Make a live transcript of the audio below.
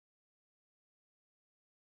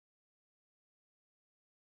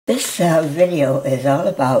This video is all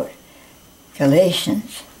about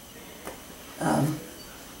Galatians,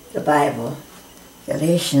 the Bible,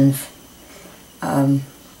 Galatians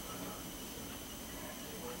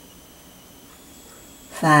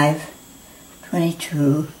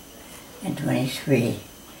 5:22 and 23,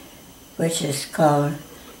 which is called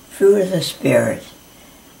Fruit of the Spirit.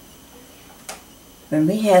 When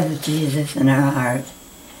we have Jesus in our heart,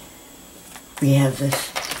 we have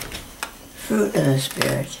this fruit of the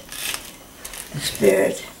Spirit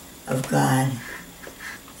of God.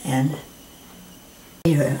 And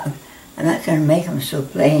I'm not going to make them so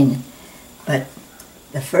plain, but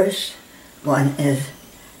the first one is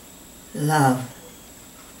love.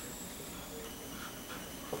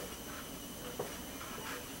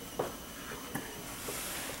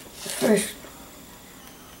 The first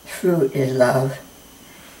fruit is love.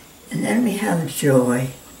 And then we have joy.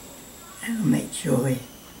 I will make joy.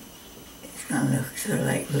 It's going to look sort of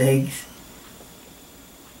like legs.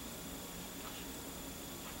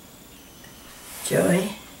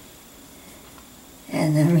 Joy.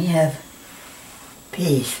 And then we have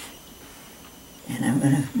peace. And I'm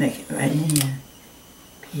going to make it right in here.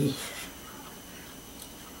 Peace.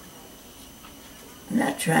 I'm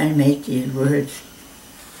not trying to make these words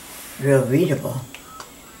real readable.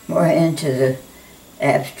 More into the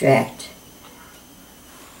abstract.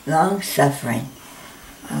 Long suffering.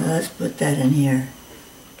 Well, let's put that in here.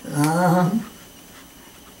 Long.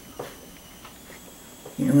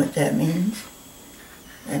 You know what that means?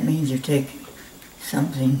 That means you take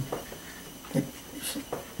something that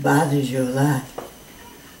bothers you a lot,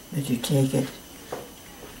 but you take it.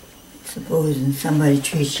 Supposing somebody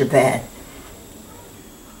treats you bad,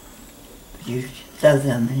 but you love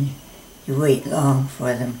them and you wait long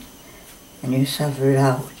for them, and you suffer it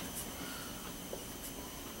out.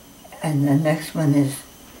 And the next one is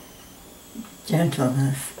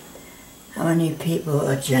gentleness. How many people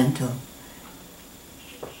are gentle?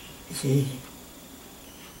 G-E-N-T.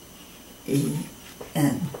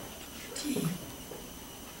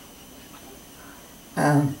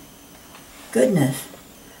 Goodness.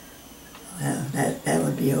 Well, that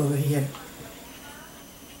would be over here.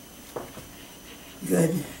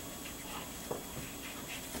 Good.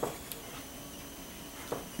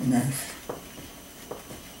 And that's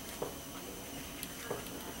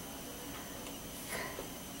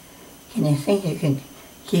can you think you can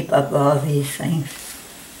keep up all these things?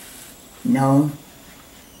 No.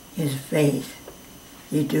 It's faith.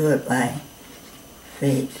 You do it by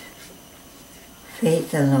faith.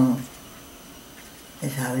 Faith alone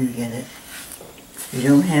is how you get it. If you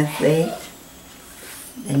don't have faith,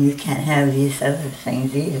 then you can't have these other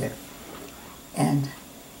things either. And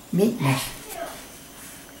meekness.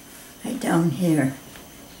 Right down here,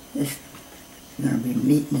 this is going to be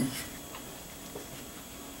meekness.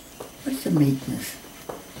 What's the meekness?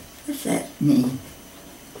 What's that mean?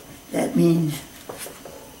 That means,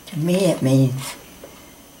 to me it means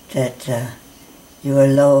that you are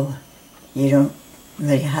low, you don't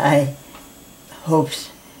really high hopes,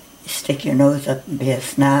 you stick your nose up and be a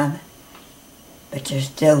snob, but you're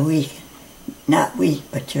still weak. Not weak,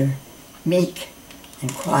 but you're meek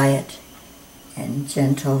and quiet and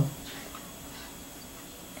gentle.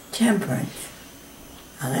 Temperance.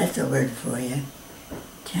 Now that's a word for you.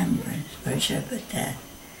 Temperance. Where should I put that?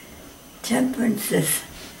 Temperance is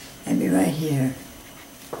maybe right here.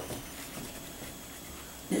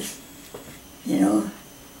 This, you know,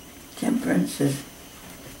 temperance is,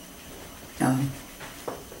 no,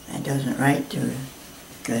 that doesn't write too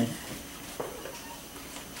good.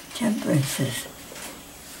 Temperance is,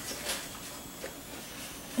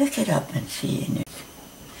 look it up and see in it.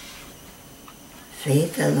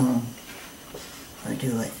 Faith alone, or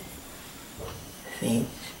do it. Faith.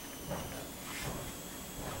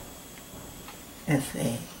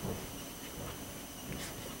 F-A-T-H.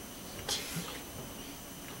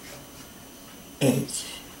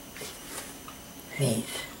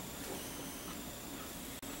 Faith.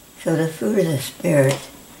 So the fruit of the Spirit,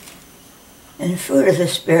 and the fruit of the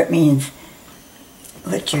Spirit means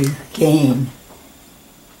what you gain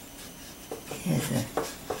is a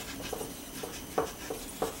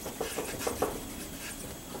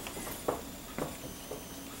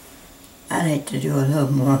I like to do a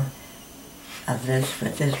little more of this,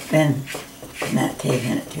 but this pen is not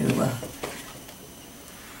taking it too well.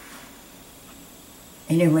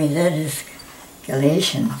 Anyway, that is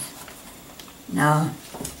Galatians. Now,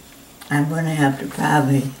 I'm going to have to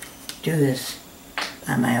probably do this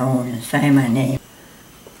on my own and sign my name.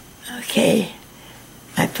 Okay,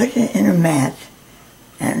 I put it in a mat,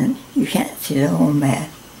 and you can't see the whole mat,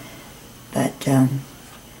 but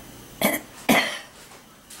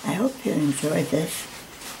hope you enjoyed this.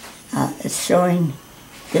 It's showing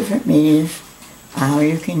different meanings, how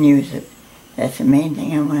you can use it. That's the main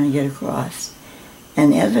thing I want to get across.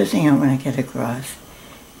 And the other thing I want to get across,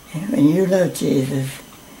 and when you love Jesus,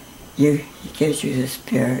 He gives you the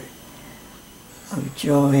spirit of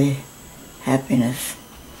joy, happiness,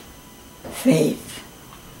 faith,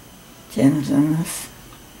 gentleness,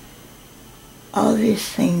 all these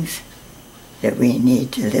things that we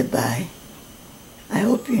need to live by. I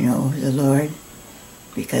hope you know the Lord,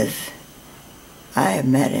 because I have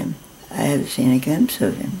met Him. I have seen a glimpse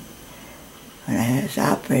of Him when I was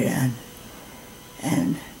operated on.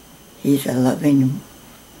 And He's a loving,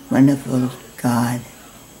 wonderful God.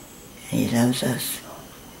 And He loves us.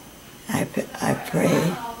 I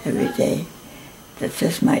pray every day that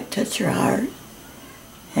this might touch your heart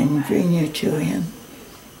and bring you to Him,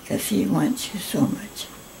 because He wants you so much.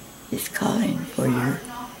 He's calling for you.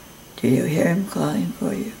 Do you hear Him calling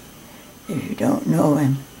for you? If you don't know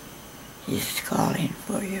Him, He's calling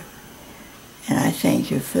for you. And I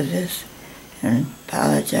thank you for this, and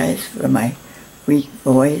apologize for my weak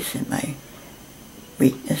voice and my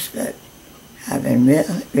weakness, but I've been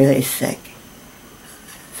really sick.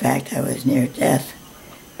 In fact, I was near death,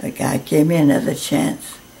 but God gave me another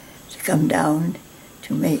chance to come down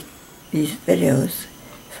to make these videos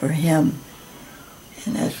for Him,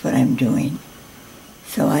 and that's what I'm doing.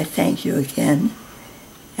 So I thank you again,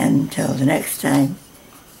 and until the next time,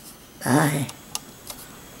 bye.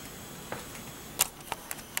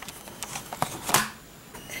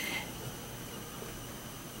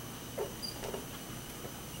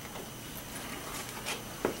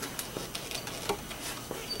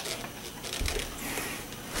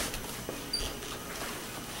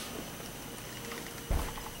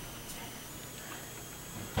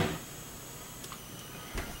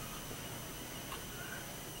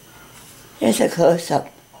 Here's a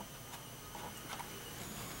close-up.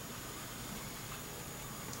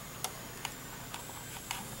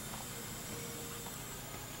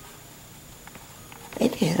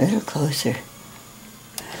 Maybe a little closer.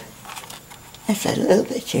 That's a little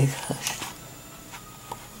bit too close.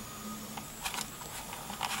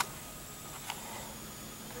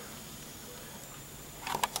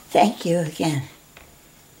 Thank you again.